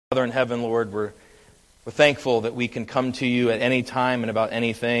Father in heaven, Lord, we're thankful that we can come to you at any time and about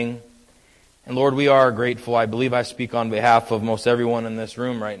anything. And Lord, we are grateful. I believe I speak on behalf of most everyone in this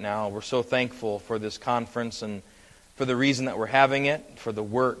room right now. We're so thankful for this conference and for the reason that we're having it, for the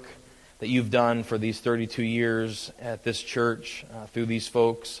work that you've done for these 32 years at this church through these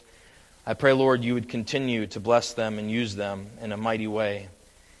folks. I pray, Lord, you would continue to bless them and use them in a mighty way.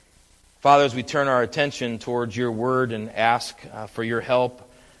 Father, as we turn our attention towards your word and ask for your help,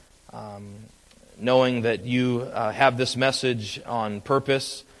 knowing that you have this message on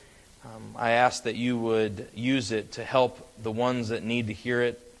purpose, I ask that you would use it to help the ones that need to hear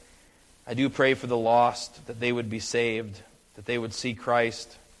it. I do pray for the lost, that they would be saved, that they would see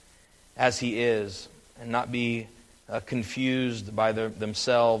Christ as He is, and not be confused by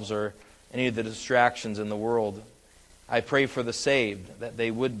themselves or any of the distractions in the world. I pray for the saved, that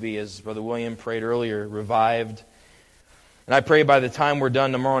they would be, as Brother William prayed earlier, revived. And I pray by the time we're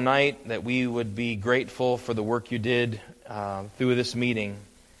done tomorrow night that we would be grateful for the work you did through this meeting.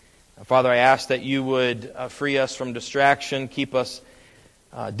 Father, I ask that you would free us from distraction, keep us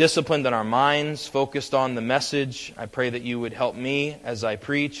disciplined in our minds, focused on the message. I pray that you would help me as I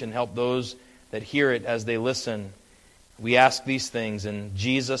preach and help those that hear it as they listen. We ask these things in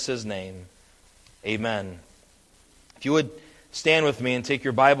Jesus' name. Amen. If you would stand with me and take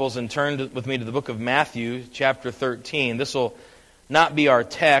your Bibles and turn with me to the book of Matthew, chapter 13. This will not be our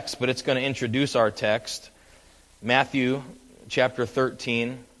text, but it's going to introduce our text. Matthew, chapter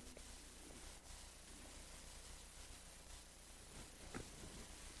 13.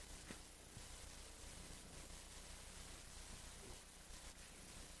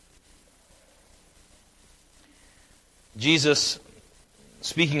 Jesus,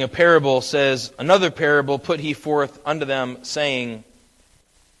 speaking a parable, says, "Another parable put he forth unto them, saying,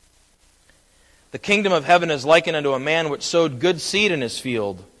 The kingdom of heaven is likened unto a man which sowed good seed in his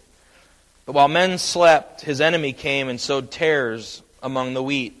field. But while men slept, his enemy came and sowed tares among the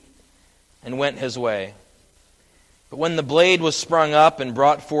wheat, and went his way. But when the blade was sprung up and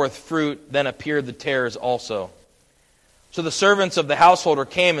brought forth fruit, then appeared the tares also. So the servants of the householder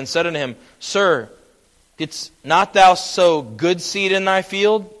came and said unto him, Sir, didst not thou sow good seed in thy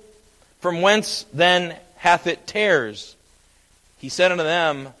field? From whence then hath it tares? He said unto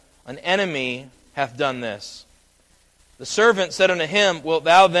them, An enemy hath done this. The servant said unto him, Wilt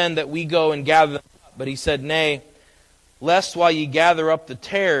thou then that we go and gather them up? But he said, Nay, lest while ye gather up the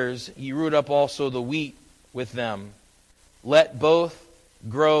tares, ye root up also the wheat with them. Let both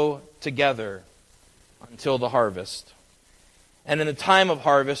grow together until the harvest. And in the time of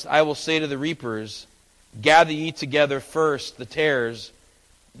harvest I will say to the reapers, Gather ye together first the tares,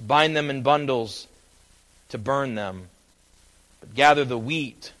 bind them in bundles to burn them, but gather the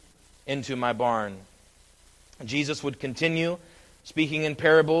wheat into my barn." Jesus would continue speaking in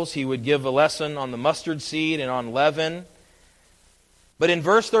parables. He would give a lesson on the mustard seed and on leaven. But in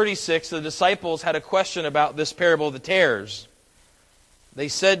verse 36, the disciples had a question about this parable of the tares. They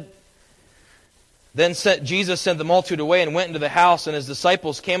said, Jesus sent the multitude away and went into the house, and his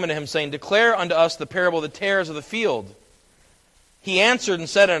disciples came unto him, saying, Declare unto us the parable of the tares of the field. He answered and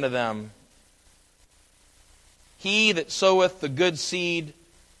said unto them, He that soweth the good seed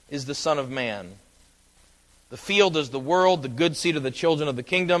is the Son of Man. The field is the world, the good seed are the children of the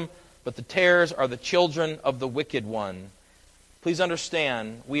kingdom, but the tares are the children of the wicked one. Please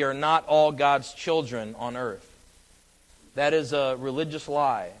understand, we are not all God's children on earth. That is a religious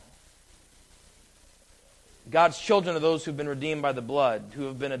lie. God's children are those who have been redeemed by the blood, who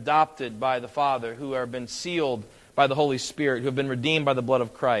have been adopted by the Father, who have been sealed by the Holy Spirit, who have been redeemed by the blood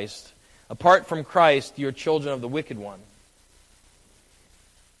of Christ. Apart from Christ, you're children of the wicked one.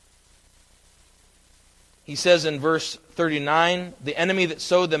 He says in verse 39, The enemy that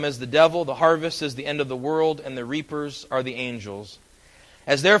sowed them is the devil, the harvest is the end of the world, and the reapers are the angels.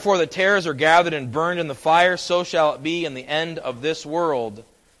 As therefore the tares are gathered and burned in the fire, so shall it be in the end of this world.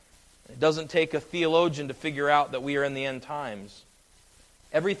 It doesn't take a theologian to figure out that we are in the end times.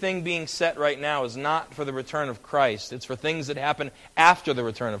 Everything being set right now is not for the return of Christ. It's for things that happen after the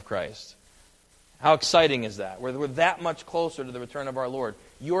return of Christ. How exciting is that? We're that much closer to the return of our Lord.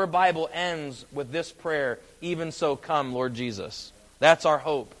 Your Bible ends with this prayer, Even so come, Lord Jesus. That's our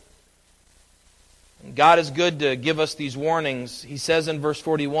hope. And God is good to give us these warnings. He says in verse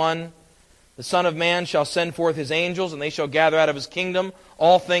 41, The Son of Man shall send forth His angels, and they shall gather out of His kingdom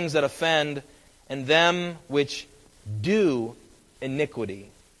all things that offend, and them which do iniquity.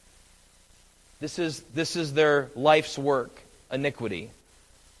 This is their life's work, iniquity.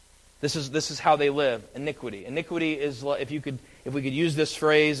 This is how they live, iniquity. Iniquity is, if we could use this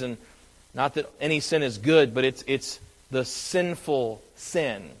phrase, and not that any sin is good, but it's the sinful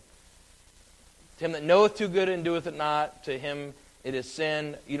sin. To him that knoweth too good and doeth it not, to him it is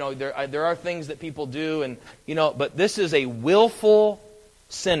sin. There are things that people do, and but this is a willful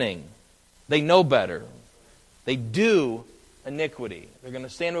sinning. They know better. They do iniquity. They're going to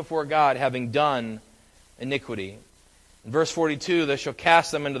stand before God having done iniquity. In verse 42, they shall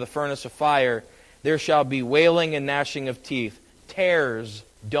cast them into the furnace of fire. There shall be wailing and gnashing of teeth. Tares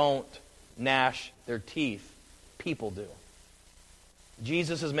don't gnash their teeth. People do.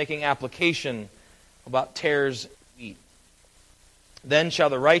 Jesus is making application about tares in wheat. Then shall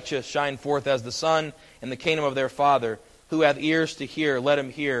the righteous shine forth as the sun in the kingdom of their Father. Who hath ears to hear, let him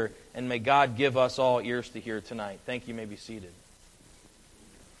hear. And may God give us all ears to hear tonight. Thank you. You may be seated.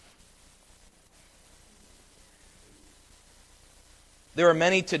 There are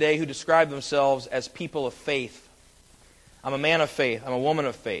many today who describe themselves as people of faith. I'm a man of faith. I'm a woman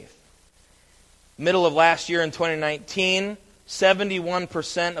of faith. Middle of last year in 2019,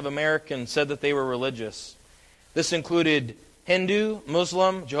 71% of Americans said that they were religious. This included Hindu,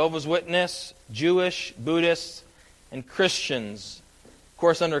 Muslim, Jehovah's Witness, Jewish, Buddhists, and Christians. Of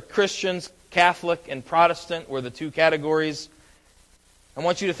course, under Christians, Catholic and Protestant were the two categories. I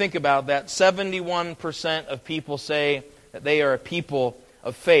want you to think about that. 71% of people say that they are a people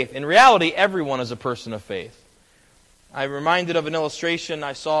of faith. In reality, everyone is a person of faith. I'm reminded of an illustration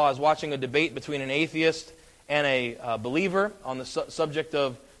I saw. I was watching a debate between an atheist and a believer on the subject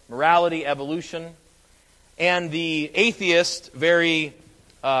of morality, evolution. And the atheist very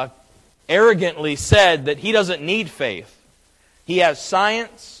arrogantly said that he doesn't need faith. He has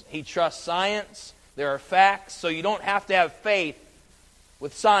science. He trusts science. There are facts. So you don't have to have faith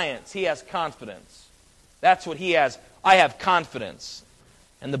with science. He has confidence. That's what he has. I have confidence.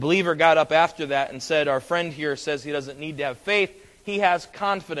 And the believer got up after that and said, our friend here says he doesn't need to have faith. He has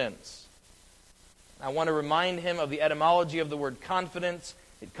confidence. I want to remind him of the etymology of the word confidence.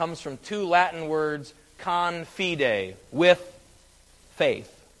 It comes from two Latin words, confide, with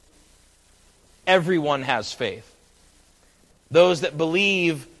faith. Everyone has faith. Those that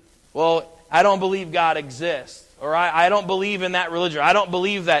believe, well, I don't believe God exists, or I don't believe in that religion. I don't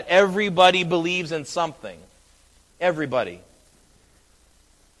believe that. Everybody believes in something. Everybody.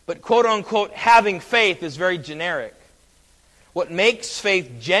 But quote-unquote having faith is very generic. What makes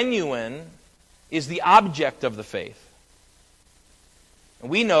faith genuine is the object of the faith.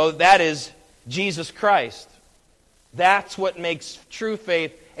 And we know that is Jesus Christ. That's what makes true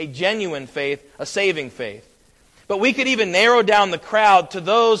faith a genuine faith, a saving faith. But we could even narrow down the crowd to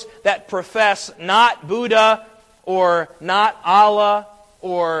those that profess not Buddha or not Allah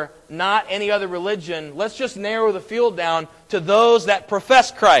or not any other religion. Let's just narrow the field down to those that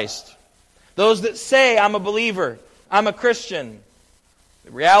profess Christ. Those that say, I'm a believer, I'm a Christian.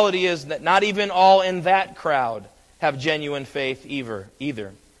 The reality is that not even all in that crowd have genuine faith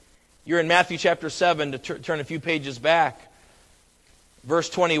either. You're in Matthew chapter 7, to turn a few pages back. Verse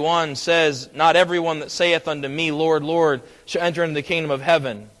 21 says, not everyone that saith unto me, Lord, Lord, shall enter into the kingdom of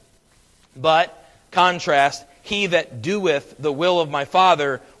heaven. But, contrast, he that doeth the will of my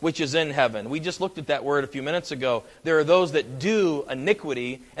Father which is in heaven. We just looked at that word a few minutes ago. There are those that do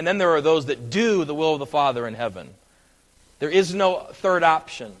iniquity, and then there are those that do the will of the Father in heaven. There is no third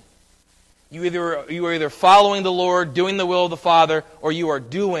option. You are either following the Lord, doing the will of the Father, or you are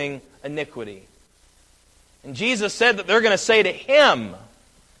doing iniquity. And Jesus said that they're going to say to Him,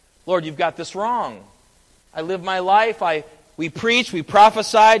 Lord, you've got this wrong. I live my life, we preached, we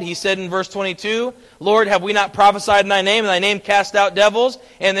prophesied. He said in verse 22, Lord, have we not prophesied in Thy name, and Thy name cast out devils,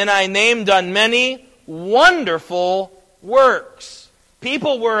 and in Thy name done many wonderful works?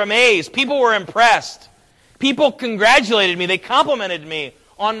 People were amazed. People were impressed. People congratulated me. They complimented me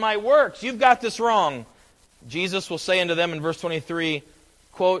on my works. You've got this wrong. Jesus will say unto them in verse 23,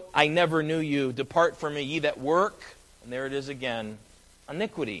 quote, I never knew you. Depart from me, ye that work. And there it is again,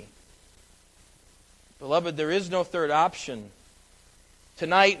 iniquity. Beloved, there is no third option.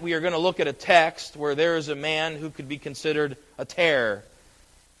 Tonight we are going to look at a text where there is a man who could be considered a tare.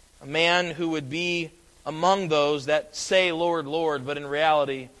 A man who would be among those that say, Lord, Lord, but in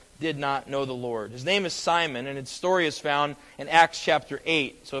reality did not know the Lord. His name is Simon, and his story is found in Acts chapter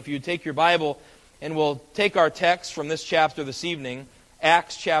 8. So if you take your Bible, and we'll take our text from this chapter this evening,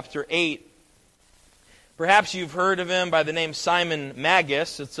 Acts chapter 8. Perhaps you've heard of him by the name Simon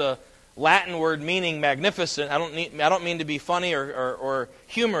Magus. It's a Latin word meaning magnificent. I don't mean to be funny or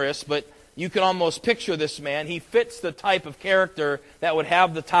humorous, but you can almost picture this man. He fits the type of character that would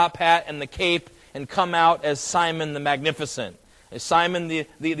have the top hat and the cape and come out as Simon the Magnificent, as Simon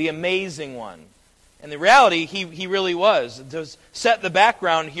the amazing one. And the reality, he really was. To set the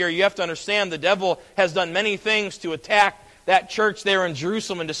background here, you have to understand the devil has done many things to attack that church there in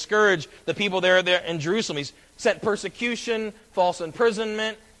Jerusalem and discourage the people there in Jerusalem. He's sent persecution, false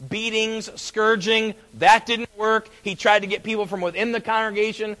imprisonment, beatings, scourging. That didn't work. He tried to get people from within the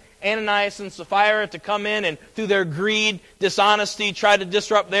congregation, Ananias and Sapphira, to come in and through their greed, dishonesty, tried to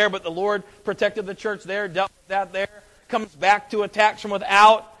disrupt there, but the Lord protected the church there, dealt with that there. Comes back to attacks from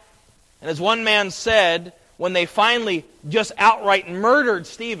without. And as one man said, when they finally just outright murdered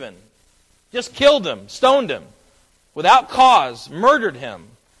Stephen, just killed him, stoned him, without cause, murdered him.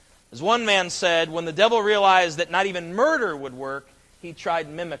 As one man said, when the devil realized that not even murder would work, he tried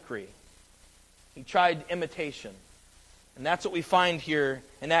mimicry. He tried imitation. And that's what we find here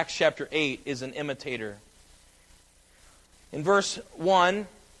in Acts chapter 8, is an imitator. In verse 1,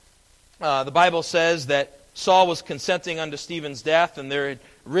 the Bible says that Saul was consenting unto Stephen's death, and there had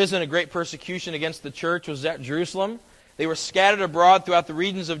risen a great persecution against the church was at Jerusalem. They were scattered abroad throughout the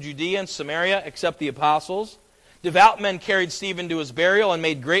regions of Judea and Samaria, except the apostles. Devout men carried Stephen to his burial and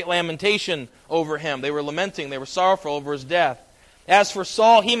made great lamentation over him. They were lamenting, they were sorrowful over his death. As for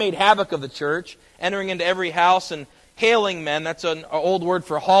Saul, he made havoc of the church, entering into every house and hailing men, that's an old word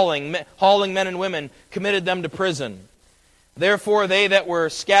for hauling men and women, committed them to prison. Therefore they that were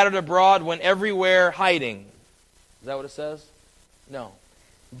scattered abroad went everywhere hiding. Is that what it says? No.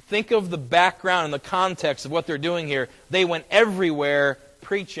 Think of the background and the context of what they're doing here. They went everywhere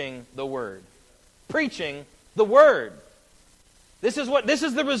preaching the word. Preaching the word. This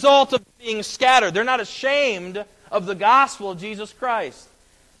is the result of being scattered. They're not ashamed of the gospel of Jesus Christ,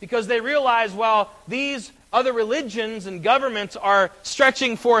 because they realize while these other religions and governments are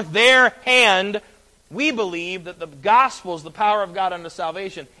stretching forth their hand, we believe that the gospel is the power of God unto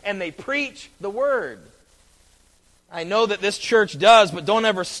salvation, and they preach the word. I know that this church does, but don't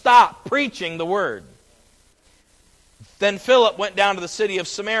ever stop preaching the word. Then Philip went down to the city of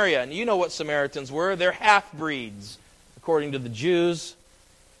Samaria. And you know what Samaritans were. They're half-breeds, according to the Jews.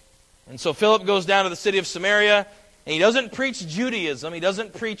 And so Philip goes down to the city of Samaria, and he doesn't preach Judaism. He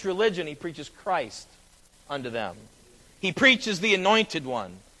doesn't preach religion. He preaches Christ unto them. He preaches the anointed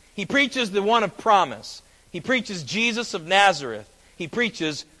one. He preaches the one of promise. He preaches Jesus of Nazareth. He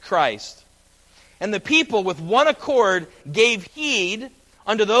preaches Christ. And the people with one accord gave heed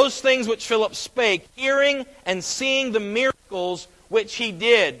unto those things which Philip spake, hearing and seeing the miracles which he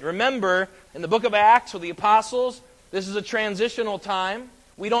did. Remember, in the book of Acts with the apostles, this is a transitional time.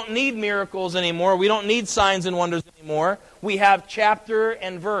 We don't need miracles anymore. We don't need signs and wonders anymore. We have chapter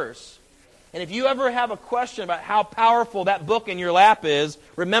and verse. And if you ever have a question about how powerful that book in your lap is,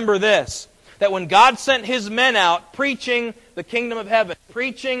 remember this, that when God sent His men out preaching the kingdom of heaven,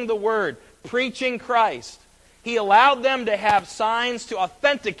 preaching the word, preaching Christ, He allowed them to have signs to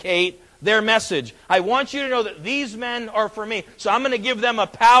authenticate their message. I want you to know that these men are for me. So I'm going to give them a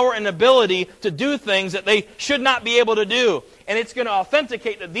power and ability to do things that they should not be able to do. And it's going to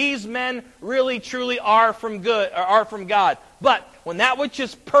authenticate that these men really truly are from God. But when that which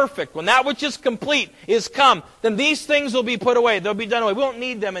is perfect, when that which is complete is come, then these things will be put away. They'll be done away. We won't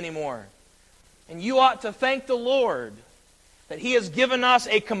need them anymore. And you ought to thank the Lord that He has given us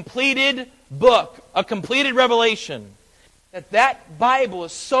a completed book, a completed revelation. That Bible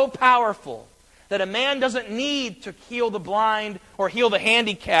is so powerful that a man doesn't need to heal the blind or heal the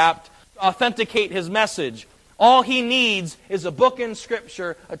handicapped to authenticate his message. All he needs is a book in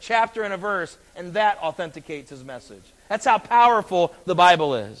Scripture, a chapter and a verse, and that authenticates his message. That's how powerful the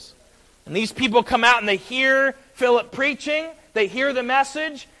Bible is. And these people come out and they hear Philip preaching, they hear the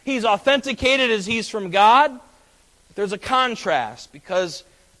message, he's authenticated as he's from God. But there's a contrast, because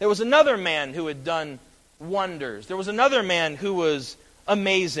there was another man who had done wonders. There was another man who was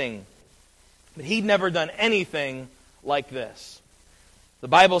amazing, but he'd never done anything like this. The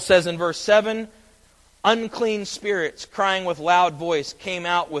Bible says in verse 7, unclean spirits, crying with loud voice, came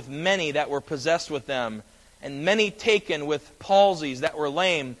out with many that were possessed with them, and many taken with palsies that were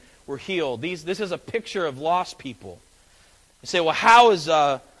lame were healed. This is a picture of lost people. You say, well, how is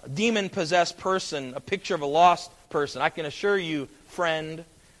a demon-possessed person a picture of a lost person? I can assure you, friend,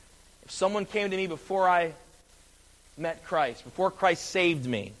 if someone came to me before I met Christ, before Christ saved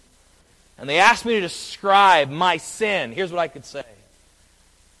me, and they asked me to describe my sin, here's what I could say.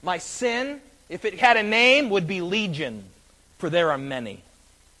 My sin, if it had a name, would be Legion, for there are many.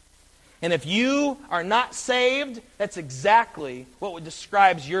 And if you are not saved, that's exactly what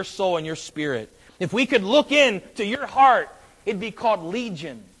describes your soul and your spirit. If we could look into your heart, it'd be called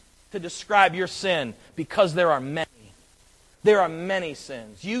Legion to describe your sin, because there are many. There are many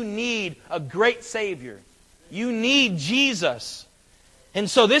sins. You need a great Savior. You need Jesus. And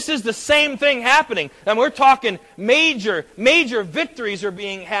so this is the same thing happening. And we're talking major victories are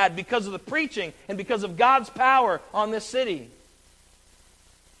being had because of the preaching and because of God's power on this city.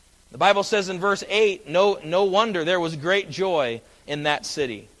 The Bible says in verse 8, no wonder there was great joy in that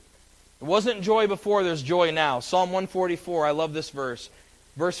city. There wasn't joy before, there's joy now. Psalm 144, I love this verse.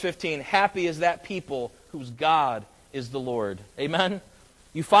 Verse 15, happy is that people whose God is the Lord. Amen?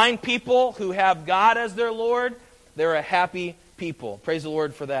 You find people who have God as their Lord, they're a happy people. Praise the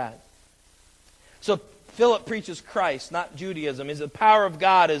Lord for that. So Philip preaches Christ, not Judaism. The power of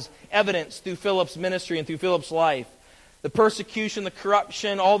God is evidenced through Philip's ministry and through Philip's life. The persecution, the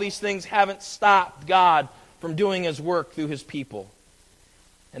corruption, all these things haven't stopped God from doing His work through His people.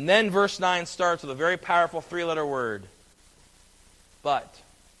 And then verse 9 starts with a very powerful three-letter word. But.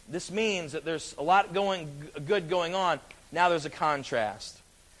 This means that there's a lot good going on. Now there's a contrast.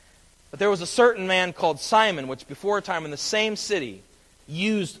 But there was a certain man called Simon, which before a time in the same city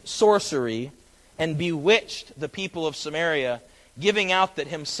used sorcery and bewitched the people of Samaria, giving out that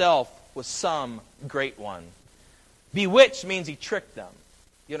himself was some great one. Bewitched means he tricked them.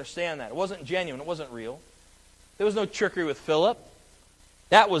 You understand that? It wasn't genuine. It wasn't real. There was no trickery with Philip.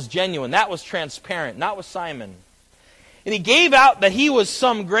 That was genuine. That was transparent. Not with Simon. And he gave out that he was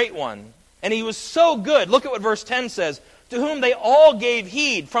some great one. And he was so good. Look at what verse 10 says. To whom they all gave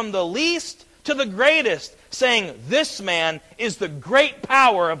heed, from the least to the greatest, saying, this man is the great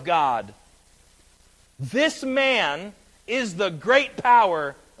power of God. This man is the great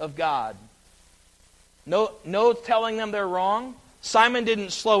power of God. No telling them they're wrong. Simon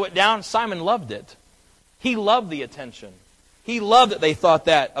didn't slow it down. Simon loved it. He loved the attention. He loved that they thought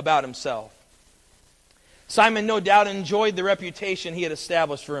that about himself. Simon no doubt enjoyed the reputation he had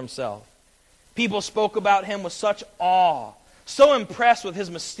established for himself. People spoke about him with such awe, so impressed with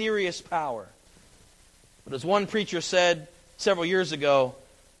his mysterious power. But as one preacher said several years ago,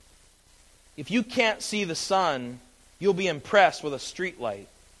 if you can't see the sun, you'll be impressed with a streetlight.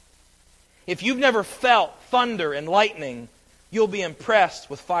 If you've never felt thunder and lightning, you'll be impressed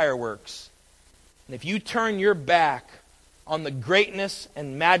with fireworks. And if you turn your back on the greatness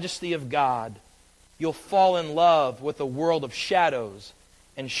and majesty of God, you'll fall in love with a world of shadows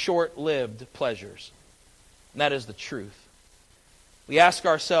and short-lived pleasures. And that is the truth. We ask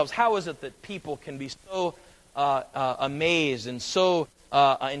ourselves, how is it that people can be so amazed and so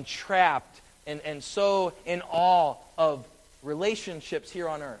entrapped and so in awe of relationships here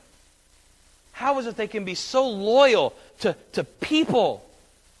on earth? How is it they can be so loyal to people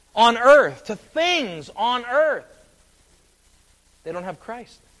on earth, to things on earth? They don't have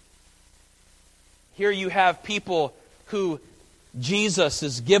Christ. Here you have people who Jesus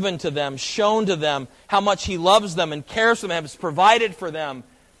is given to them, shown to them how much He loves them and cares for them, has provided for them.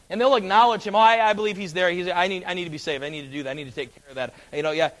 And they'll acknowledge Him. Oh, I believe He's there. I need to be saved. I need to do that. I need to take care of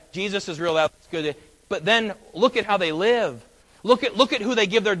that. Jesus is real. That's good. But then look at how they live. Look at who they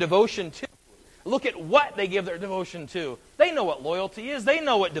give their devotion to. Look at what they give their devotion to. They know what loyalty is. They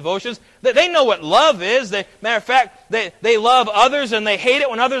know what devotion is. They know what love is. Matter of fact, they love others and they hate it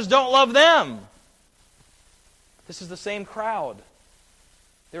when others don't love them. This is the same crowd.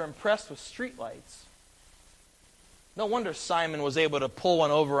 They're impressed with streetlights. No wonder Simon was able to pull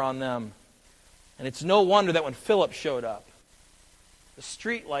one over on them. And it's no wonder that when Philip showed up, the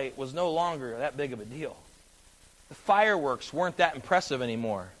streetlight was no longer that big of a deal. The fireworks weren't that impressive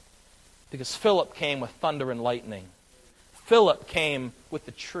anymore because Philip came with thunder and lightning. Philip came with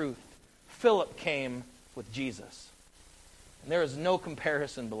the truth. Philip came with Jesus. And there is no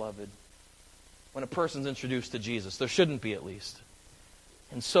comparison, beloved, when a person's introduced to Jesus. There shouldn't be, at least.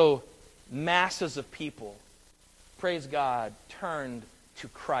 And so, masses of people, praise God, turned to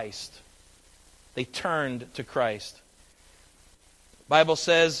Christ. They turned to Christ. The Bible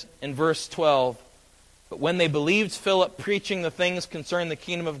says in verse 12, but when they believed Philip preaching the things concerning the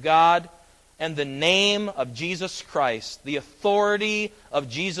kingdom of God and the name of Jesus Christ, the authority of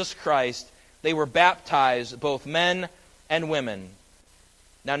Jesus Christ, they were baptized, both men and women.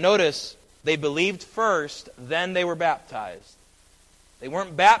 Now notice, they believed first, then they were baptized. They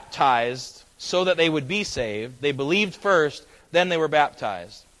weren't baptized so that they would be saved. They believed first, then they were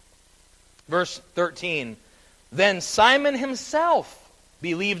baptized. Verse 13, then Simon himself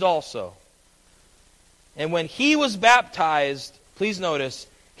believed also. And when he was baptized, please notice,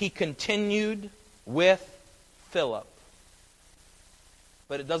 he continued with Philip.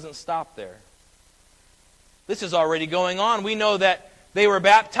 But it doesn't stop there. This is already going on. We know that they were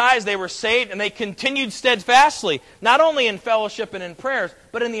baptized, they were saved, and they continued steadfastly, not only in fellowship and in prayers,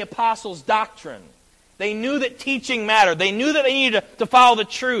 but in the apostles' doctrine. They knew that teaching mattered. They knew that they needed to follow the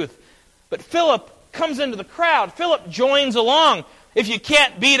truth. But Philip comes into the crowd. Philip joins along. If you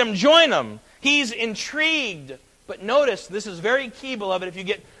can't beat them, join them. He's intrigued. But notice, this is very key, beloved. If you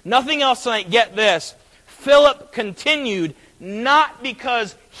get nothing else tonight, get this. Philip continued not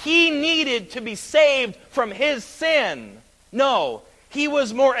because he needed to be saved from his sin. No, he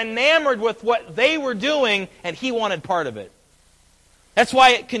was more enamored with what they were doing, and he wanted part of it. That's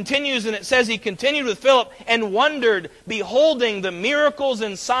why it continues, and it says he continued with Philip and wondered, beholding the miracles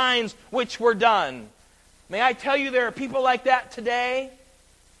and signs which were done. May I tell you, there are people like that today.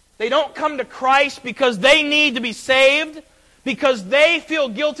 They don't come to Christ because they need to be saved, because they feel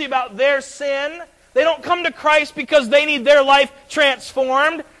guilty about their sin. They don't come to Christ because they need their life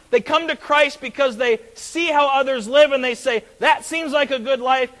transformed. They come to Christ because they see how others live and they say, that seems like a good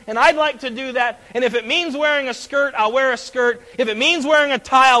life and I'd like to do that. And if it means wearing a skirt, I'll wear a skirt. If it means wearing a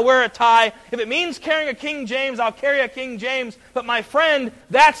tie, I'll wear a tie. If it means carrying a King James, I'll carry a King James. But my friend,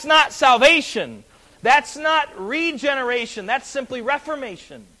 that's not salvation. That's not regeneration. That's simply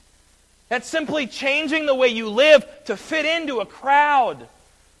reformation. That's simply changing the way you live to fit into a crowd.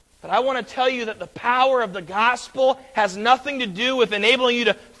 But I want to tell you that the power of the gospel has nothing to do with enabling you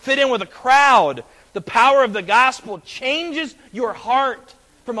to fit in with a crowd. The power of the gospel changes your heart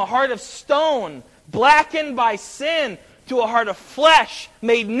from a heart of stone, blackened by sin, to a heart of flesh,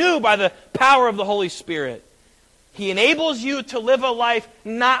 made new by the power of the Holy Spirit. He enables you to live a life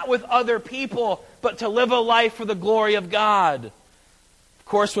not with other people, but to live a life for the glory of God. Of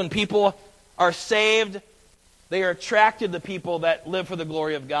course, when people are saved, they are attracted to people that live for the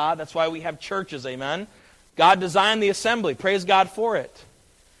glory of God. That's why we have churches, amen? God designed the assembly. Praise God for it.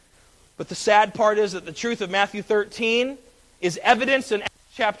 But the sad part is that the truth of Matthew 13 is evidenced in Acts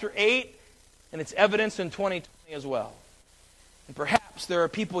chapter 8, and it's evidenced in 2020 as well. And perhaps there are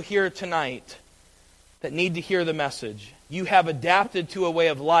people here tonight that need to hear the message. You have adapted to a way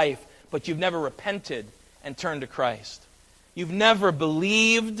of life, but you've never repented and turned to Christ. You've never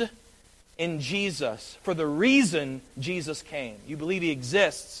believed in Jesus for the reason Jesus came. You believe He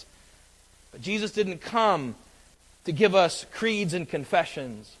exists, but Jesus didn't come to give us creeds and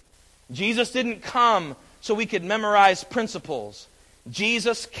confessions. Jesus didn't come so we could memorize principles.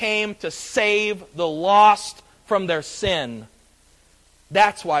 Jesus came to save the lost from their sin.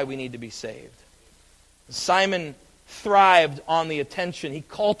 That's why we need to be saved. Simon thrived on the attention. He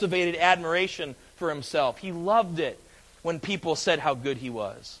cultivated admiration for himself. He loved it when people said how good he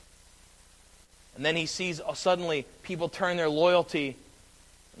was. And then he sees suddenly people turn their loyalty.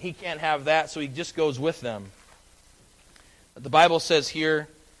 He can't have that, so he just goes with them. But the Bible says here,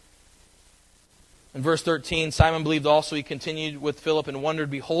 in verse 13, Simon believed also. He continued with Philip and wondered,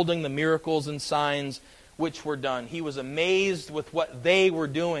 beholding the miracles and signs which were done. He was amazed with what they were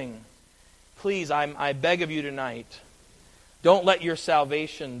doing. Please, I beg of you tonight, don't let your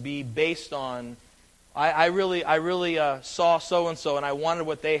salvation be based on, I really saw so-and-so and I wanted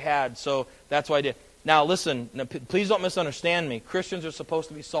what they had, so that's what I did. Now listen, please don't misunderstand me. Christians are supposed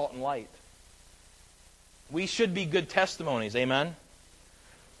to be salt and light. We should be good testimonies, amen?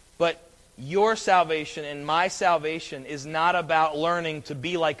 But your salvation and my salvation is not about learning to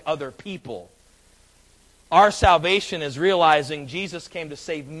be like other people. Our salvation is realizing Jesus came to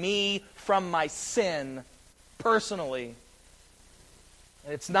save me from my sin personally.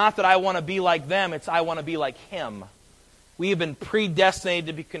 And it's not that I want to be like them, it's I want to be like Him. We have been predestinated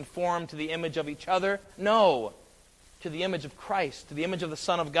to be conformed to the image of each other. No, to the image of Christ, to the image of the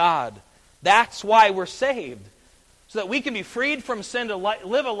Son of God. That's why we're saved. So that we can be freed from sin to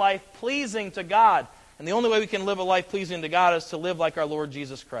live a life pleasing to God. And the only way we can live a life pleasing to God is to live like our Lord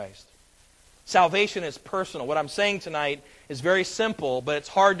Jesus Christ. Salvation is personal. What I'm saying tonight is very simple, but it's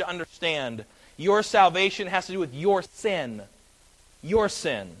hard to understand. Your salvation has to do with your sin. Your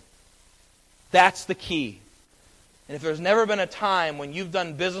sin. That's the key. And if there's never been a time when you've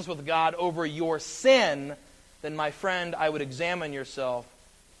done business with God over your sin, then my friend, I would examine yourself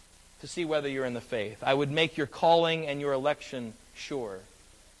to see whether you're in the faith. I would make your calling and your election sure.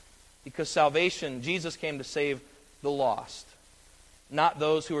 Because salvation, Jesus came to save the lost. Not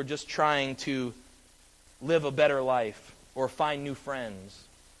those who are just trying to live a better life or find new friends.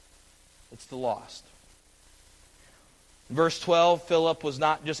 It's the lost. Verse 12, Philip was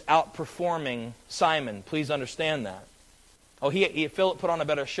not just outperforming Simon. Please understand that. Philip put on a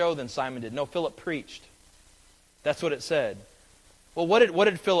better show than Simon did. No, Philip preached. That's what it said. Well, what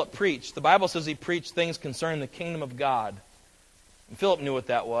did Philip preach? The Bible says he preached things concerning the kingdom of God. And Philip knew what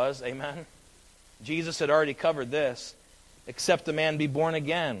that was. Amen. Jesus had already covered this. Except a man be born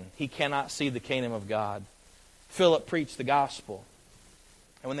again, he cannot see the kingdom of God. Philip preached the gospel.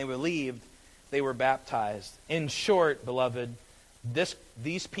 And when they believed, they were baptized. In short, beloved,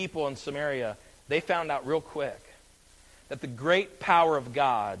 these people in Samaria, they found out real quick that the great power of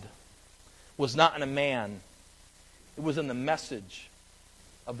God was not in a man. It was in the message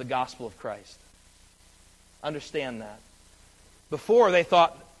of the gospel of Christ. Understand that. Before they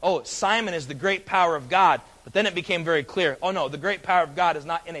thought, oh, Simon is the great power of God. But then it became very clear, oh no, the great power of God is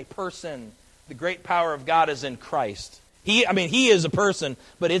not in a person. The great power of God is in Christ. He is a person,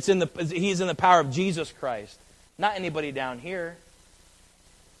 but he's in the power of Jesus Christ. Not anybody down here.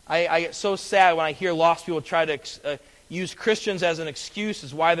 I get so sad when I hear lost people try to use Christians as an excuse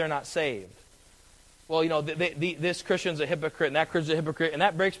as why they're not saved. Well, this Christian's a hypocrite, and that Christian's a hypocrite, and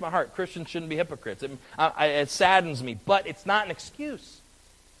that breaks my heart. Christians shouldn't be hypocrites. It saddens me, but it's not an excuse.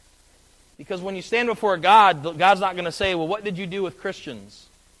 Because when you stand before God, God's not going to say, well, what did you do with Christians?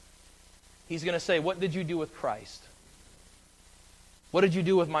 He's going to say, what did you do with Christ? What did you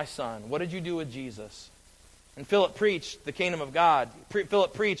do with my son? What did you do with Jesus? And Philip preached the kingdom of God.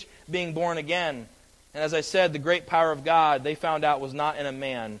 Philip preached being born again. And as I said, the great power of God, they found out, was not in a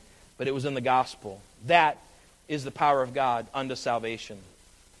man, but it was in the gospel. That is the power of God unto salvation.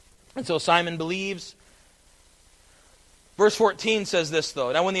 And so Simon believes. Verse 14 says this,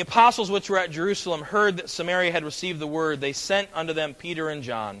 though. Now when the apostles which were at Jerusalem heard that Samaria had received the word, they sent unto them Peter and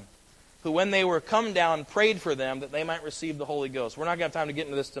John, who when they were come down prayed for them that they might receive the Holy Ghost. We're not going to have time to get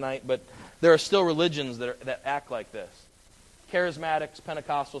into this tonight, but there are still religions that act like this. Charismatics,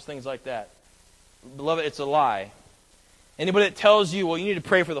 Pentecostals, things like that. Beloved, it's a lie. Anybody that tells you, well, you need to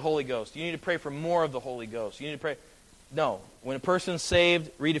pray for the Holy Ghost. You need to pray for more of the Holy Ghost. You need to pray. No. When a person's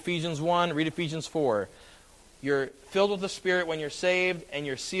saved, read Ephesians 1, read Ephesians 4. You're filled with the Spirit when you're saved, and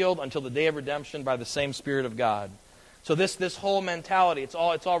you're sealed until the day of redemption by the same Spirit of God. So this whole mentality, it's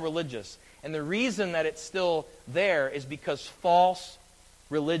all religious. And the reason that it's still there is because false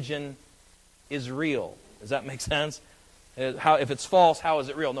religion is real. Does that make sense? If it's false, how is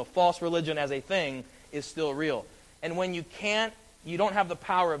it real? No, false religion as a thing is still real. And when you don't have the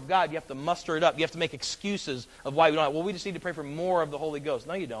power of God, you have to muster it up. You have to make excuses of why we don't have. Well, we just need to pray for more of the Holy Ghost.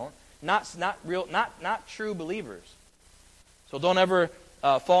 No, you don't. Not true believers. So don't ever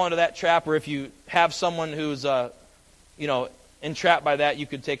fall into that trap. Or if you have someone who's entrapped by that, you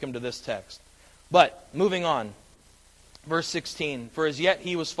could take them to this text. But moving on, verse 16. For as yet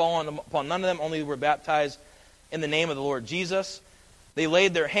he was fallen upon none of them, only were baptized in the name of the Lord Jesus. They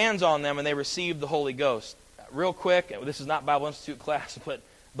laid their hands on them and they received the Holy Ghost. Real quick, this is not Bible Institute class,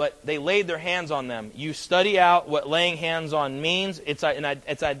 but they laid their hands on them. You study out what laying hands on means. It's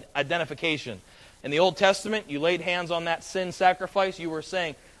identification. In the Old Testament, you laid hands on that sin sacrifice. You were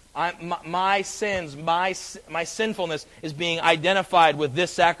saying, my sins, my sinfulness is being identified with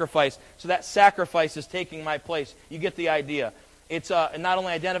this sacrifice. So that sacrifice is taking my place. You get the idea. It's not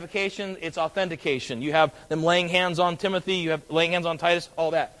only identification, it's authentication. You have them laying hands on Timothy. You have laying hands on Titus,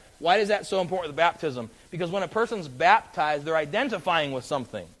 all that. Why is that so important with baptism? Because when a person's baptized, they're identifying with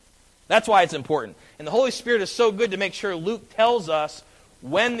something. That's why it's important. And the Holy Spirit is so good to make sure Luke tells us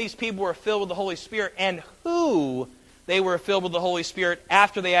when these people were filled with the Holy Spirit and who they were filled with the Holy Spirit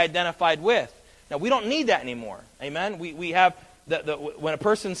after they identified with. Now, we don't need that anymore. Amen? We have, when a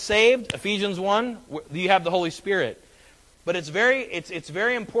person's saved, Ephesians 1, you have the Holy Spirit. But it's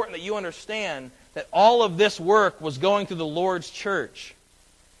very important that you understand that all of this work was going through the Lord's church.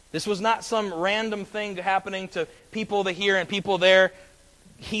 This was not some random thing happening to people here and people there.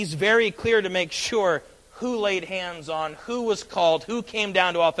 He's very clear to make sure who laid hands on, who was called, who came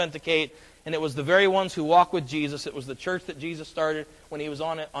down to authenticate. And it was the very ones who walked with Jesus. It was the church that Jesus started when he was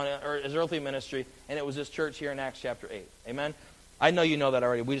on his earthly ministry. And it was this church here in Acts chapter 8. Amen? I know you know that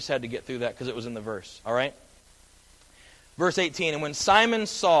already. We just had to get through that because it was in the verse. All right? Verse 18, and when Simon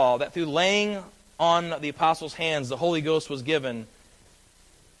saw that through laying on the apostles' hands the Holy Ghost was given,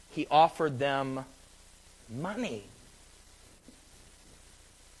 he offered them money.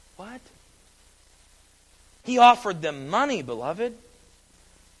 What? He offered them money, beloved.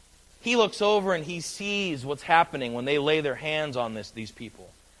 He looks over and he sees what's happening when they lay their hands on these people.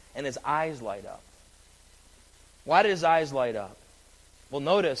 And his eyes light up. Why did his eyes light up? Well,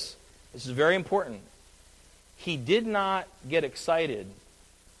 notice, this is very important. He did not get excited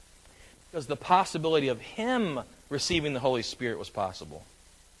because the possibility of him receiving the Holy Spirit was possible.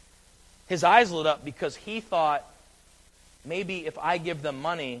 His eyes lit up because he thought, maybe if I give them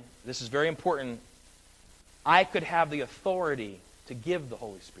money, this is very important, I could have the authority to give the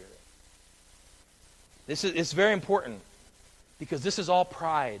Holy Spirit. It's very important because this is all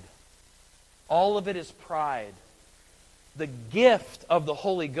pride. All of it is pride. The gift of the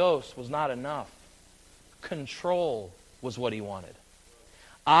Holy Ghost was not enough. Control was what he wanted.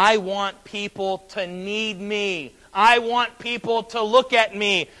 I want people to need me. I want people to look at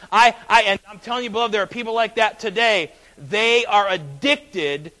me. And I'm telling you, beloved, there are people like that today. they are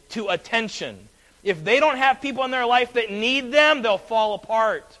addicted to attention. If they don't have people in their life that need them, they'll fall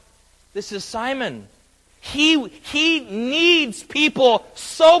apart. This is Simon. He needs people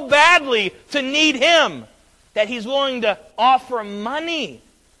so badly to need him that he's willing to offer money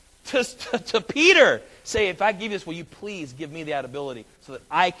to Peter. Say, if I give you this, will you please give me that ability so that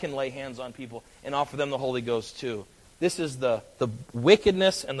I can lay hands on people and offer them the Holy Ghost too. This is the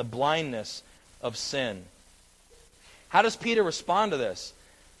wickedness and the blindness of sin. How does Peter respond to this?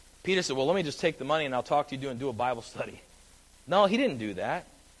 Peter said, well, let me just take the money and I'll talk to you and do a Bible study. No, he didn't do that.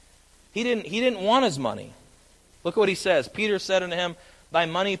 He didn't want his money. Look at what he says. Peter said unto him, thy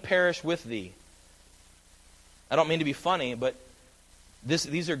money perish with thee. I don't mean to be funny, but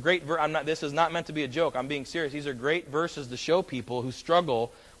these are great verses. This is not meant to be a joke. I'm being serious. These are great verses to show people who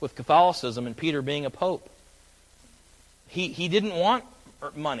struggle with Catholicism and Peter being a pope. He didn't want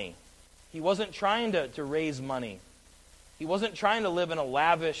money. He wasn't trying to raise money. He wasn't trying to live in a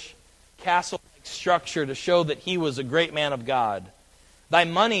lavish castle-like structure to show that he was a great man of God. Thy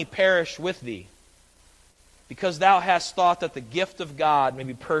money perish with thee, because thou hast thought that the gift of God may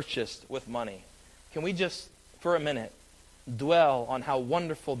be purchased with money. Can we just, for a minute, dwell on how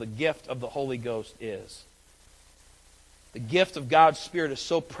wonderful the gift of the Holy Ghost is? The gift of God's Spirit is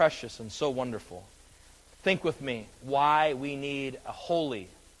so precious and so wonderful. Think with me why we need a Holy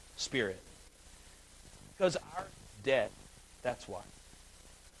Spirit. Because ours is dead. That's why.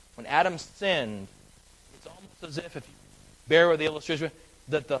 When Adam sinned, it's almost as if you bear with the illustration,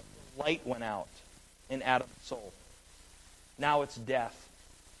 that the light went out in Adam's soul. Now it's death.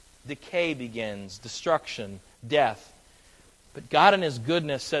 Decay begins, destruction, death. But God in His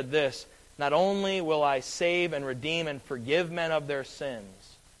goodness said this, not only will I save and redeem and forgive men of their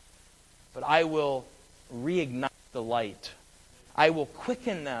sins, but I will reignite the light. I will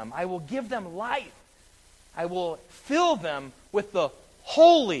quicken them. I will give them life. I will fill them with the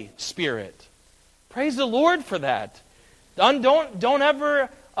Holy Spirit. Praise the Lord for that. Don't ever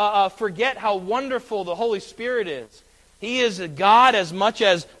forget how wonderful the Holy Spirit is. He is a God as much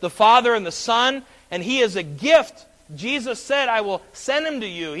as the Father and the Son, and He is a gift. Jesus said, I will send Him to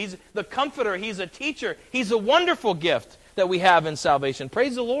you. He's the Comforter. He's a teacher. He's a wonderful gift that we have in salvation.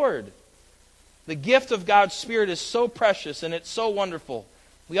 Praise the Lord. The gift of God's Spirit is so precious and it's so wonderful.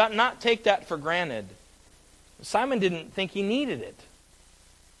 We ought not take that for granted. Simon didn't think he needed it.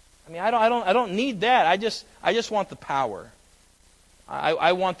 I mean, I don't need that. I just want the power.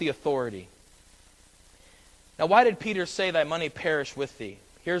 I want the authority. Now, why did Peter say, thy money perish with thee?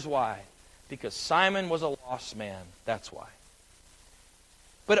 Here's why. Because Simon was a lost man. That's why.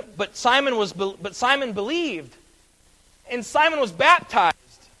 But Simon believed, and Simon was baptized,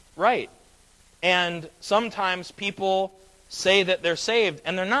 right? And sometimes people say that they're saved,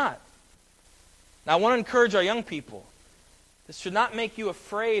 and they're not. Now, I want to encourage our young people. This should not make you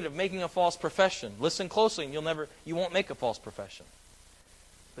afraid of making a false profession. Listen closely, and you won't make a false profession.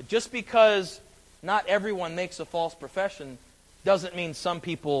 But just because not everyone makes a false profession doesn't mean some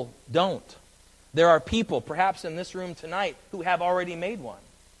people don't. There are people, perhaps in this room tonight, who have already made one.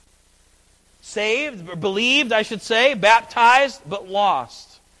 Saved, believed, I should say, baptized, but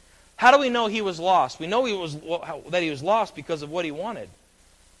lost. How do we know he was lost? We know that he was lost because of what he wanted.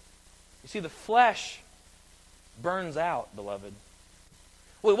 You see, the flesh burns out, beloved.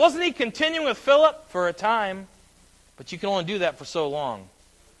 Well, wasn't he continuing with Philip for a time? But you can only do that for so long.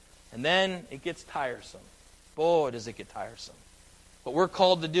 And then it gets tiresome. Boy, does it get tiresome. What we're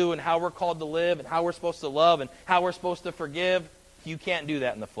called to do and how we're called to live and how we're supposed to love and how we're supposed to forgive, you can't do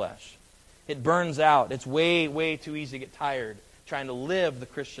that in the flesh. It burns out. It's way, way too easy to get tired trying to live the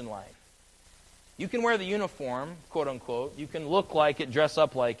Christian life. You can wear the uniform, quote unquote. You can look like it, dress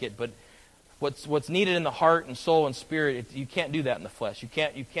up like it, but what's needed in the heart and soul and spirit, you can't do that in the flesh. You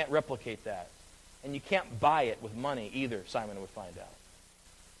can't replicate that. And you can't buy it with money either, Simon would find out.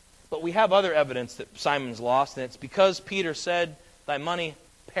 But we have other evidence that Simon's lost, and it's because Peter said, thy money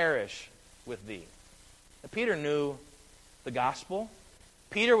perish with thee. Now, Peter knew the gospel.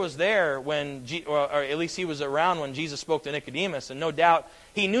 Peter was there when, or at least he was around when Jesus spoke to Nicodemus, and no doubt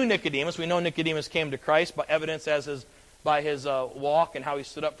he knew Nicodemus. We know Nicodemus came to Christ by evidence by his walk and how he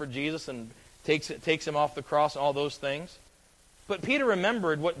stood up for Jesus and takes him off the cross and all those things. But Peter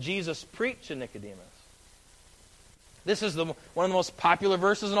remembered what Jesus preached to Nicodemus. This is one of the most popular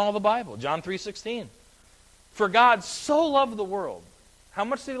verses in all the Bible, John 3:16. For God so loved the world. How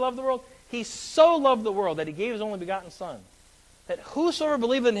much did He love the world? He so loved the world that He gave His only begotten Son, that whosoever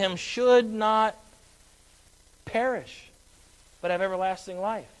believeth in Him should not perish, but have everlasting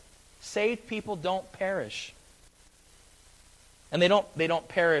life. Saved people don't perish. And they don't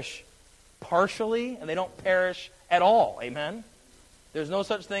perish partially, and they don't perish at all. Amen? There's no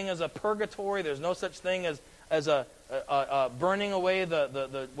such thing as a purgatory. There's no such thing as a burning away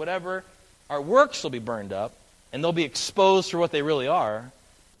the whatever. Our works will be burned up, and they'll be exposed for what they really are.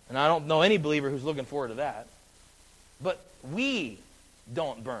 And I don't know any believer who's looking forward to that. But we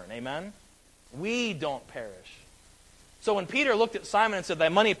don't burn. Amen? We don't perish. So when Peter looked at Simon and said, "Thy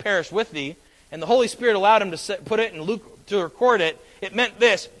money perished with thee," and the Holy Spirit allowed him to put it in Luke to record it, it meant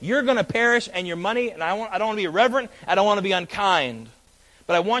this: you're going to perish, and your money. And I don't want to be irreverent. I don't want to be unkind.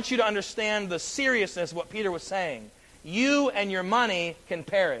 But I want you to understand the seriousness of what Peter was saying. You and your money can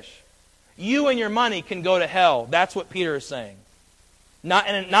perish. You and your money can go to hell. That's what Peter is saying. Not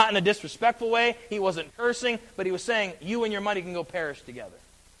in a disrespectful way. He wasn't cursing, but he was saying you and your money can go perish together.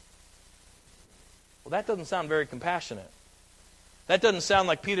 Well, that doesn't sound very compassionate. That doesn't sound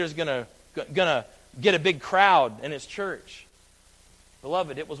like Peter's gonna get a big crowd in his church.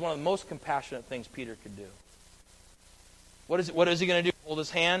 Beloved, it was one of the most compassionate things Peter could do. What is he going to do? Hold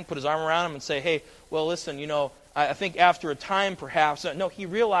his hand, put his arm around him, and say, "Hey, well, listen, I think after a time perhaps..." No, he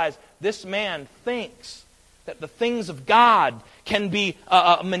realized this man thinks that the things of God can be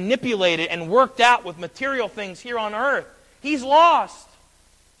manipulated and worked out with material things here on earth. He's lost.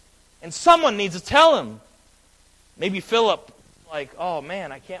 And someone needs to tell him. Maybe Philip, like, "Oh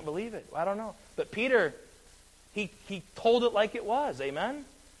man, I can't believe it." I don't know. But Peter, he told it like it was. Amen?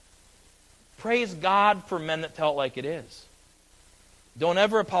 Praise God for men that tell it like it is. Don't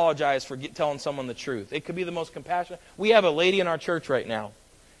ever apologize for telling someone the truth. It could be the most compassionate. We have a lady in our church right now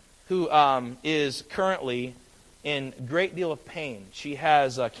who is currently in a great deal of pain. She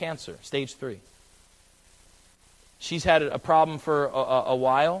has cancer, stage 3. She's had a problem for a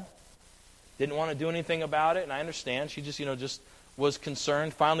while. Didn't want to do anything about it, and I understand. She just was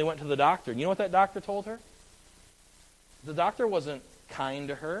concerned. Finally went to the doctor. And you know what that doctor told her? The doctor wasn't kind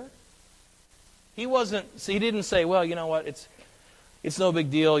to her. He didn't say, "Well, you know what, it's no big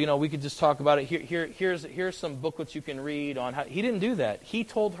deal. We could just talk about it. Here's some booklets you can read on how." He didn't do that. He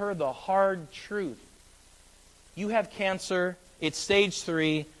told her the hard truth. You have cancer. It's stage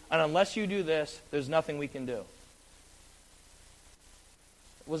 3, and unless you do this, there's nothing we can do.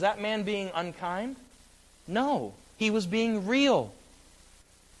 Was that man being unkind? No. He was being real.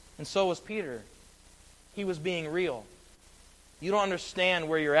 And so was Peter. He was being real. You don't understand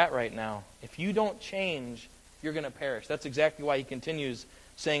where you're at right now. If you don't change, you're going to perish. That's exactly why he continues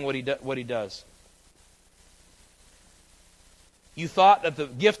saying what he does. You thought that the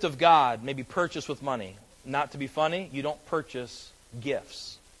gift of God may be purchased with money. Not to be funny, you don't purchase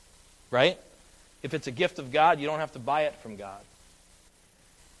gifts. Right? If it's a gift of God, you don't have to buy it from God.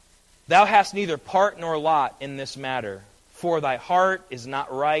 Thou hast neither part nor lot in this matter, for thy heart is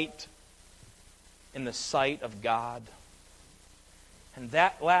not right in the sight of God. And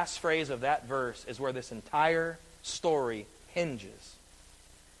that last phrase of that verse is where this entire story hinges.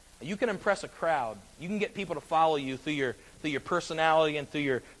 You can impress a crowd. You can get people to follow you through your personality and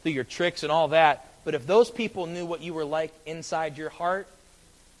through your tricks and all that. But if those people knew what you were like inside your heart,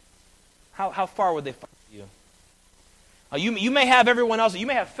 how far would they follow you? You may have everyone else. You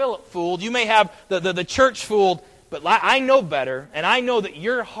may have Philip fooled. You may have the church fooled. But I know better, and I know that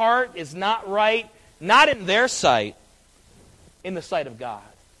your heart is not right, not in their sight, in the sight of God.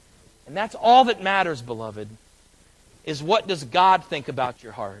 And that's all that matters, beloved, is what does God think about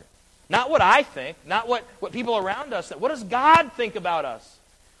your heart? Not what I think, not what people around us think. What does God think about us?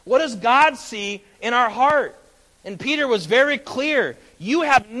 What does God see in our heart? And Peter was very clear. You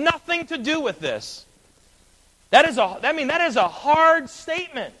have nothing to do with this. That is a hard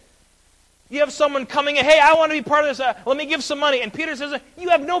statement. You have someone coming in, "Hey, I want to be part of this. Let me give some money." And Peter says, "You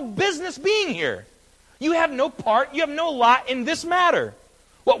have no business being here. You have no part, you have no lot in this matter.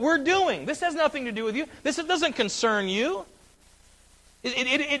 What we're doing, this has nothing to do with you. This doesn't concern you."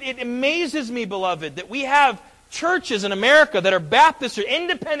 It amazes me, beloved, that we have churches in America that are Baptist or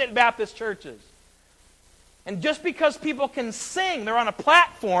independent Baptist churches. And just because people can sing, they're on a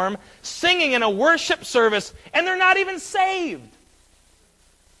platform singing in a worship service, and they're not even saved.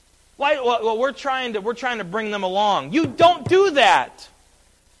 Why? Well, we're trying to bring them along. You don't do that.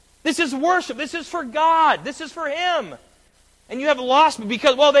 This is worship. This is for God. This is for Him. And you have lost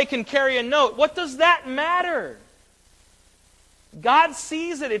because, they can carry a note. What does that matter? God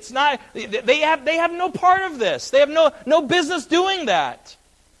sees it. It's not. They have no part of this. They have no business doing that.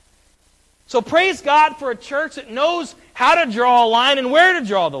 So praise God for a church that knows how to draw a line and where to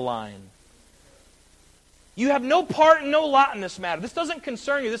draw the line. You have no part and no lot in this matter. This doesn't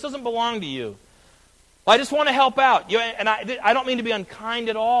concern you. This doesn't belong to you. Well, I just want to help out. And I don't mean to be unkind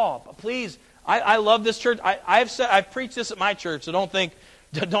at all. But please, I love this church. I've preached this at my church, so don't think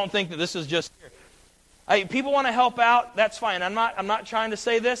that this is just here. People want to help out, that's fine. I'm not trying to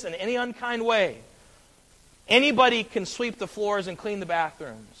say this in any unkind way. Anybody can sweep the floors and clean the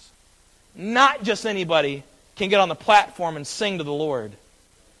bathrooms. Not just anybody can get on the platform and sing to the Lord.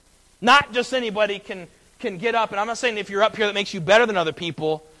 Not just anybody can get up, and I'm not saying if you're up here that makes you better than other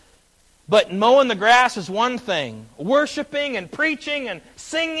people, but mowing the grass is one thing. Worshiping and preaching and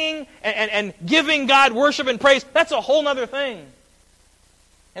singing and giving God worship and praise, that's a whole other thing.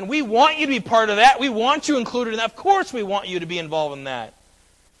 And we want you to be part of that. We want you included in that. Of course we want you to be involved in that.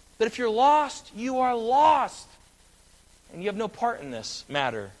 But if you're lost, you are lost. And you have no part in this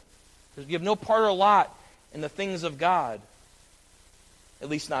matter. You have no part or lot in the things of God. At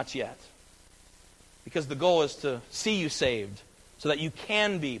least not yet. Because the goal is to see you saved so that you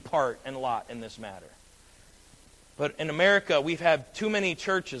can be part and lot in this matter. But in America, we've had too many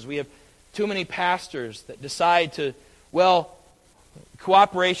churches, we have too many pastors that decide to, well,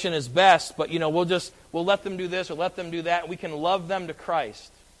 cooperation is best, but we'll let them do this or let them do that. We can love them to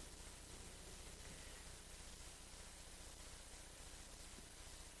Christ.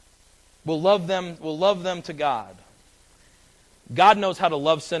 We'll love them to God. God knows how to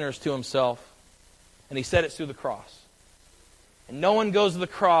love sinners to Himself, and He said it through the cross. And no one goes to the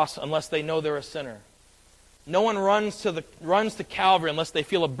cross unless they know they're a sinner. No one runs to Calvary unless they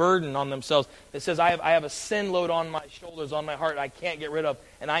feel a burden on themselves that says, I have a sin load on my shoulders, on my heart, I can't get rid of,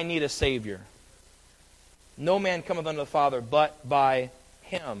 and I need a Savior. No man cometh unto the Father but by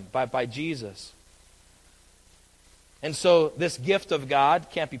Him, by Jesus. And so this gift of God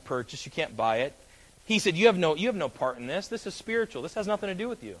can't be purchased. You can't buy it. He said, you have no part in this. This is spiritual. This has nothing to do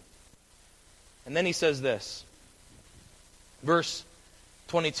with you. And then he says this. Verse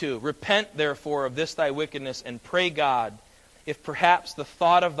 22. Repent therefore of this thy wickedness, and pray God, if perhaps the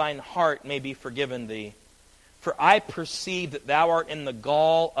thought of thine heart may be forgiven thee. For I perceive that thou art in the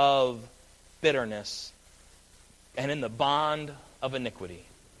gall of bitterness, and in the bond of iniquity.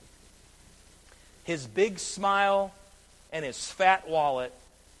 His big smile and his fat wallet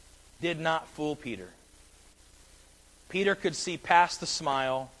did not fool Peter. Peter could see past the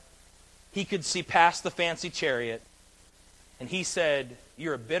smile. He could see past the fancy chariot. And he said,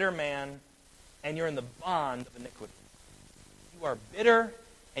 you're a bitter man, and you're in the bond of iniquity. You are bitter,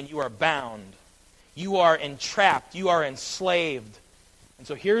 and you are bound. You are entrapped. You are enslaved. And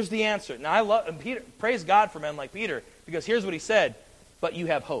so here's the answer. Now I love Peter. Praise God for men like Peter, because here's what he said, but you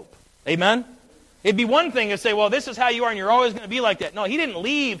have hope. Amen? It'd be one thing to say, well, this is how you are and you're always going to be like that. No, he didn't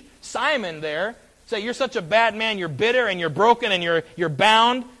leave Simon there. Say, you're such a bad man, you're bitter and you're broken and you're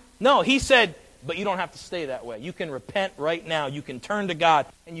bound. No, he said, but you don't have to stay that way. You can repent right now. You can turn to God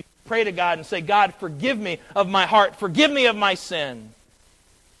and you pray to God and say, God, forgive me of my heart. Forgive me of my sin.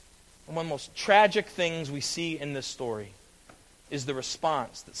 And one of the most tragic things we see in this story is the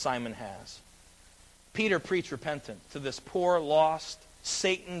response that Simon has. Peter preached repentance to this poor, lost,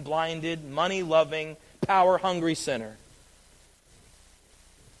 Satan-blinded, money-loving, power-hungry sinner.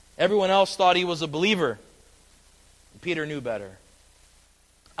 Everyone else thought he was a believer. Peter knew better.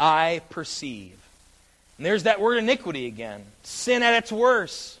 I perceive. And there's that word iniquity again. Sin at its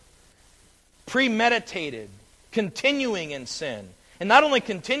worst. Premeditated. Continuing in sin. And not only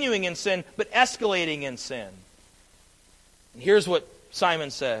continuing in sin, but escalating in sin. And here's what Simon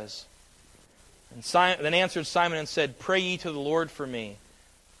says. And then answered Simon and said, pray ye to the Lord for me,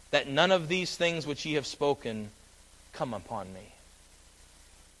 that none of these things which ye have spoken come upon me.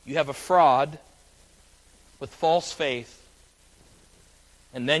 You have a fraud with false faith,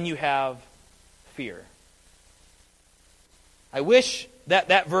 and then you have fear. I wish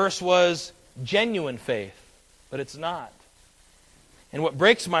that verse was genuine faith, but it's not. And what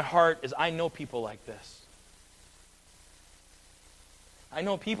breaks my heart is I know people like this. I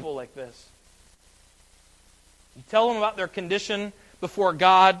know people like this. You tell them about their condition before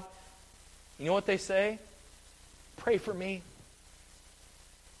God. You know what they say? Pray for me.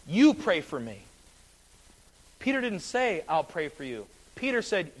 You pray for me. Peter didn't say, I'll pray for you. Peter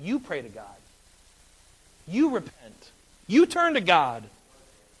said, you pray to God. You repent. You turn to God.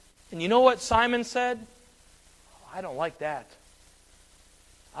 And you know what Simon said? Oh, I don't like that.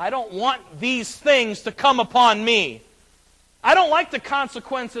 I don't want these things to come upon me. I don't like the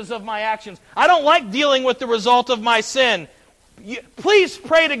consequences of my actions. I don't like dealing with the result of my sin. Please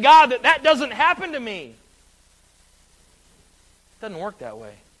pray to God that doesn't happen to me. It doesn't work that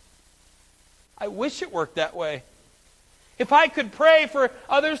way. I wish it worked that way. If I could pray for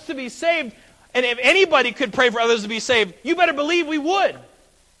others to be saved, and if anybody could pray for others to be saved, you better believe we would.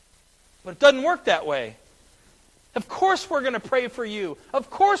 But it doesn't work that way. Of course we're going to pray for you. Of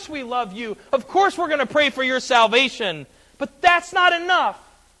course we love you. Of course we're going to pray for your salvation. But that's not enough.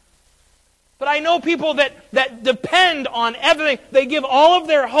 But I know people that depend on everything. They give all of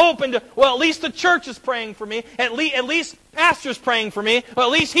their hope into, well, at least the church is praying for me. At least pastor's praying for me. Well,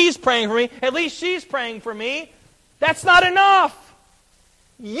 at least he's praying for me. At least she's praying for me. That's not enough.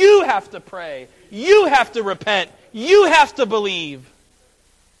 You have to pray. You have to repent. You have to believe.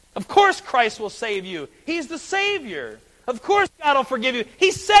 Of course Christ will save you. He's the Savior. Of course God will forgive you. He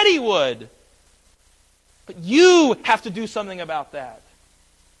said He would. But you have to do something about that.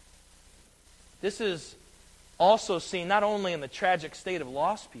 This is also seen not only in the tragic state of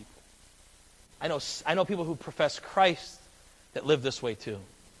lost people. I know people who profess Christ that live this way too.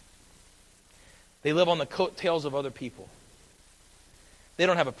 They live on the coattails of other people. They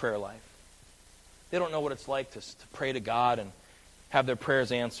don't have a prayer life. They don't know what it's like to pray to God and have their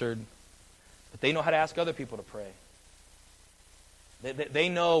prayers answered. But they know how to ask other people to pray. They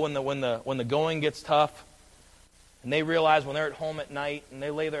know when the going gets tough, and they realize when they're at home at night and they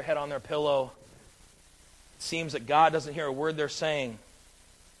lay their head on their pillow, it seems that God doesn't hear a word they're saying.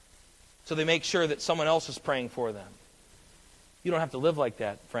 So they make sure that someone else is praying for them. You don't have to live like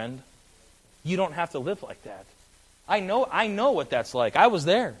that, friend. You don't have to live like that. I know what that's like. I was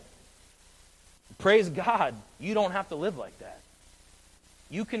there. Praise God, you don't have to live like that.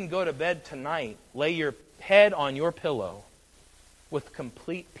 You can go to bed tonight, lay your head on your pillow with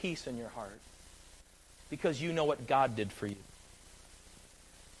complete peace in your heart because you know what God did for you.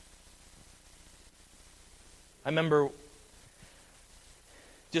 I remember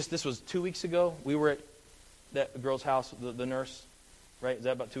this was 2 weeks ago. We were at that girl's house, the nurse, right? Is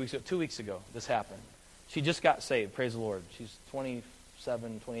that about 2 weeks ago? 2 weeks ago this happened. She just got saved, praise the Lord. She's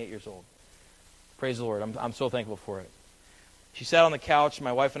 27, 28 years old. Praise the Lord. I'm so thankful for it. She sat on the couch.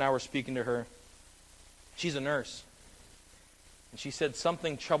 My wife and I were speaking to her. She's a nurse. And she said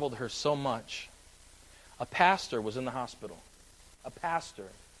something troubled her so much. A pastor was in the hospital. A pastor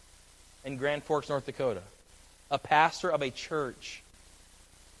in Grand Forks, North Dakota. A pastor of a church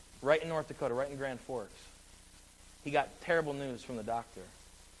right in North Dakota, right in Grand Forks. He got terrible news from the doctor.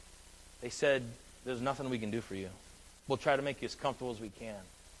 They said, there's nothing we can do for you. We'll try to make you as comfortable as we can.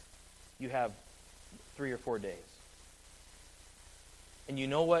 You have 3 or 4 days. And you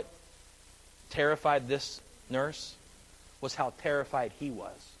know what terrified this nurse? Was how terrified he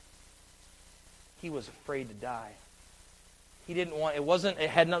was. He was afraid to die. He didn't want, it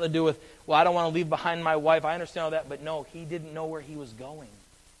had nothing to do with, well, I don't want to leave behind my wife. I understand all that, but no, he didn't know where he was going.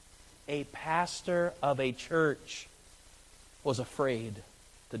 A pastor of a church was afraid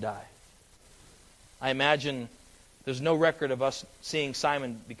to die. I imagine there's no record of us seeing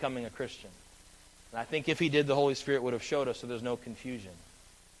Simon becoming a Christian. And I think if he did, the Holy Spirit would have showed us so there's no confusion.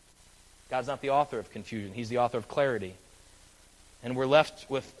 God's not the author of confusion. He's the author of clarity. And we're left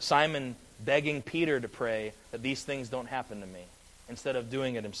with Simon begging Peter to pray that these things don't happen to me, instead of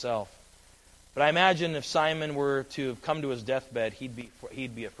doing it himself. But I imagine if Simon were to have come to his deathbed, he'd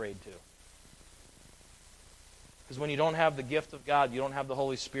be afraid too. Because when you don't have the gift of God, you don't have the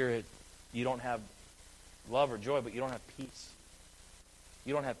Holy Spirit, you don't have love or joy, but you don't have peace.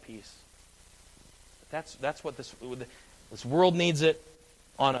 You don't have peace. That's what this world needs it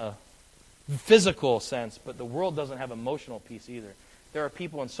on a physical sense, but the world doesn't have emotional peace either. There are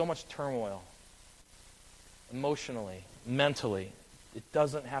people in so much turmoil, emotionally, mentally. It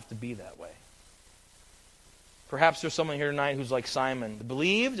doesn't have to be that way. Perhaps there's someone here tonight who's like Simon,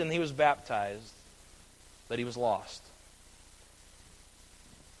 believed and he was baptized, but he was lost.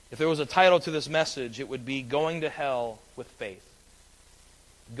 If there was a title to this message, it would be Going to Hell with Faith.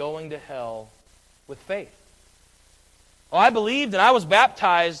 Going to Hell with faith. Oh, I believed and I was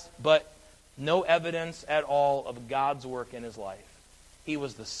baptized, but no evidence at all of God's work in his life. He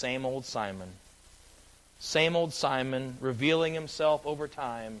was the same old Simon. Same old Simon, revealing himself over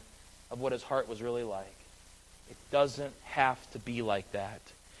time of what his heart was really like. It doesn't have to be like that.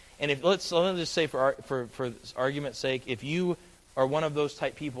 And if let's just say for argument's sake, if you are one of those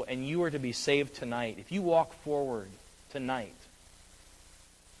type people and you are to be saved tonight, if you walk forward tonight,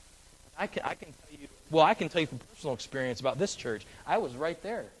 I can tell you from personal experience about this church. I was right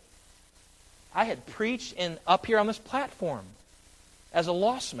there. I had preached up here on this platform as a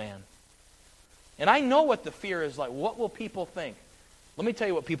lost man. And I know what the fear is like. What will people think? Let me tell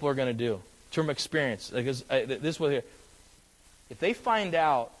you what people are going to do from experience. Because this will here. If they find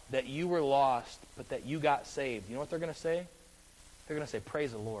out that you were lost, but that you got saved, you know what they're going to say? They're going to say,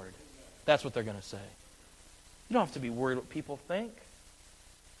 praise the Lord. That's what they're going to say. You don't have to be worried what people think.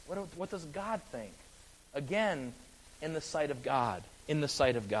 What does God think? Again, in the sight of God. In the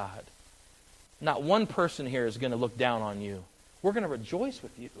sight of God. Not one person here is going to look down on you. We're going to rejoice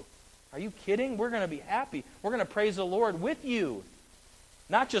with you. Are you kidding? We're going to be happy. We're going to praise the Lord with you.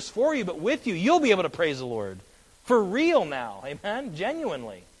 not just for you, but with you. You'll be able to praise the Lord. For real now. Amen?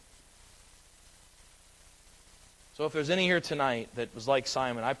 Genuinely. So if there's any here tonight that was like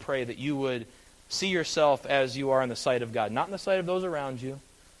Simon, I pray that you would see yourself as you are in the sight of God. Not in the sight of those around you,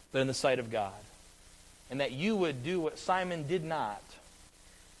 but in the sight of God. And that you would do what Simon did not.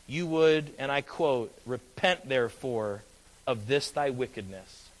 You would, and I quote, repent therefore of this thy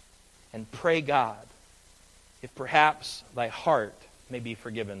wickedness, and pray God, if perhaps thy heart may be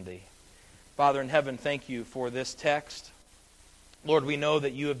forgiven thee. Father in heaven, thank you for this text. Lord, we know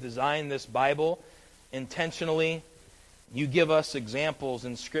that you have designed this Bible intentionally. You give us examples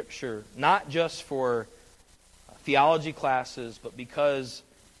in Scripture, not just for theology classes, but because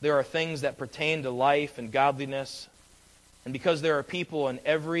there are things that pertain to life and godliness, and because there are people in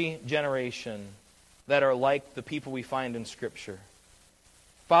every generation that are like the people we find in Scripture.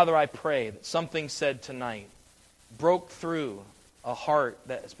 Father, I pray that something said tonight broke through a heart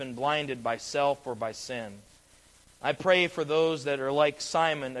that has been blinded by self or by sin. I pray for those that are like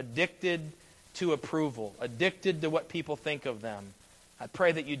Simon, addicted to approval, addicted to what people think of them. I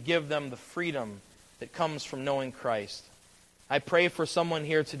pray that you'd give them the freedom that comes from knowing Christ. I pray for someone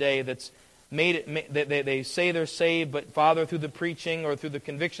here today that's they say they're saved, but Father, through the preaching or through the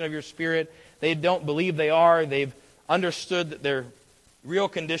conviction of your Spirit, they don't believe they are. They've understood that their real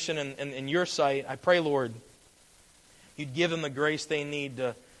condition in your sight. I pray, Lord, you'd give them the grace they need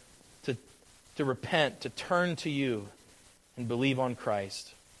to repent, to turn to you and believe on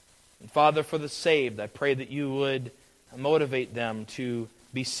Christ. And Father, for the saved, I pray that you would motivate them to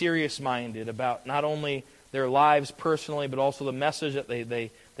be serious-minded about not only their lives personally, but also the message that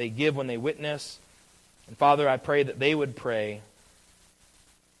they give when they witness. And Father, I pray that they would pray.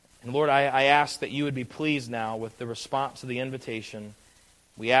 And Lord, I ask that you would be pleased now with the response to the invitation.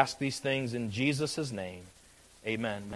 We ask these things in Jesus' name. Amen.